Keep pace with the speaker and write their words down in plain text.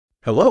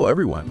Hello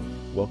everyone,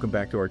 welcome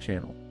back to our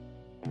channel.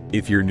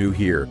 If you're new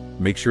here,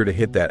 make sure to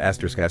hit that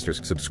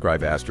 *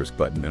 subscribe *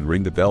 button and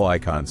ring the bell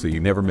icon so you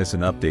never miss an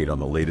update on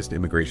the latest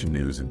immigration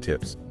news and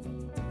tips.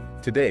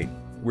 Today,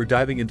 we're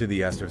diving into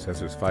the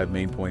 * 5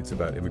 main points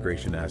about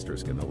immigration *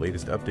 and the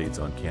latest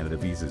updates on Canada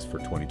visas for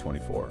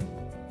 2024.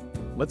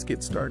 Let's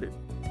get started.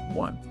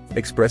 1.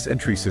 Express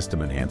Entry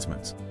System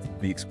Enhancements.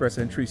 The Express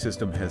Entry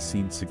System has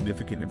seen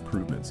significant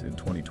improvements in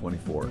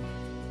 2024.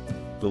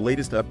 The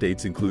latest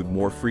updates include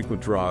more frequent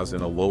draws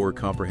and a lower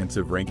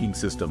comprehensive ranking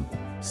system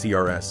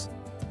 (CRS)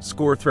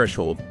 score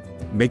threshold,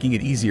 making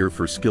it easier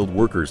for skilled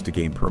workers to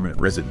gain permanent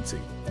residency.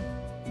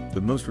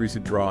 The most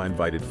recent draw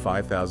invited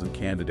 5,000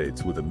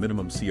 candidates with a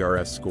minimum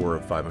CRS score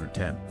of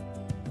 510.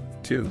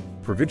 2.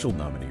 Provincial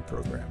Nominee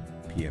Program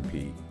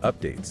 (PNP)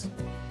 updates.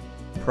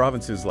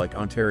 Provinces like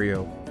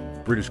Ontario,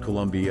 British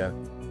Columbia,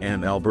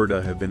 and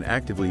Alberta have been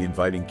actively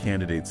inviting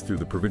candidates through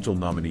the Provincial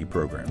Nominee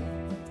Program.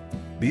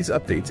 These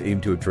updates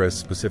aim to address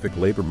specific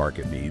labor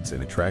market needs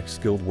and attract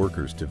skilled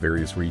workers to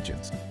various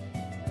regions.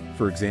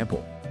 For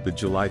example, the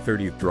July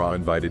 30th draw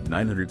invited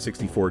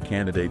 964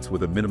 candidates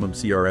with a minimum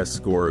CRS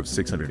score of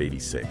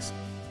 686.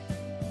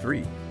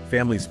 3.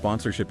 Family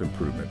Sponsorship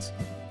Improvements.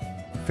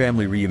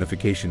 Family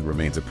reunification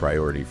remains a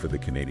priority for the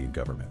Canadian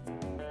government.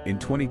 In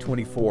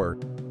 2024,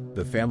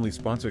 the family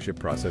sponsorship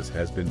process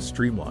has been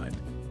streamlined,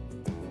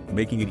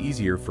 making it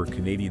easier for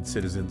Canadian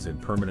citizens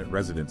and permanent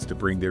residents to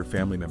bring their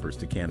family members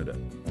to Canada.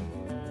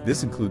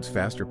 This includes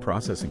faster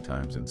processing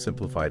times and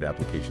simplified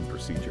application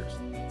procedures.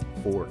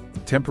 4.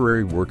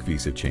 Temporary work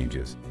visa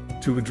changes.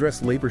 To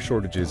address labor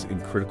shortages in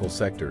critical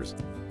sectors,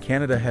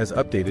 Canada has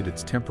updated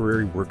its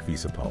temporary work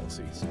visa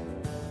policies.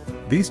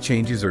 These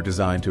changes are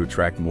designed to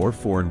attract more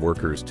foreign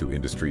workers to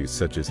industries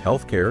such as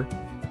healthcare,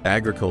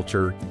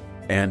 agriculture,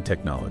 and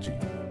technology.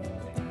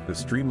 The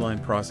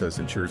streamlined process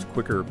ensures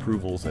quicker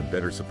approvals and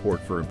better support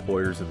for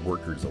employers and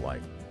workers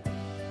alike.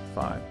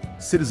 5.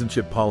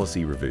 Citizenship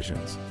policy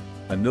revisions.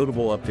 A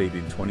notable update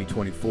in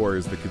 2024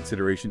 is the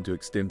consideration to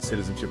extend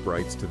citizenship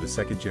rights to the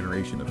second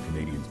generation of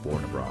Canadians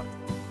born abroad.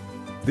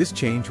 This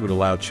change would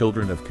allow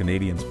children of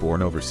Canadians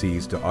born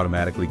overseas to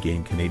automatically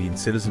gain Canadian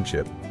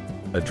citizenship,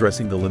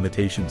 addressing the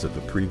limitations of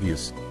the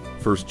previous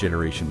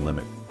first-generation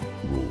limit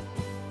rule.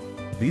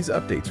 These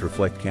updates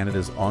reflect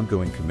Canada's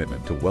ongoing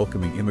commitment to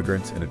welcoming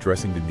immigrants and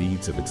addressing the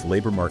needs of its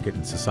labor market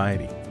and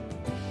society.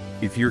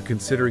 If you're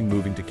considering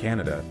moving to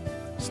Canada,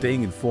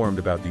 staying informed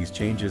about these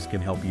changes can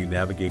help you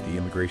navigate the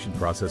immigration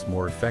process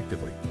more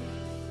effectively.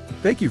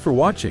 Thank you for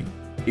watching.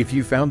 If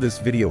you found this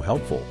video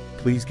helpful,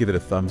 please give it a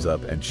thumbs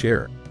up and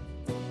share.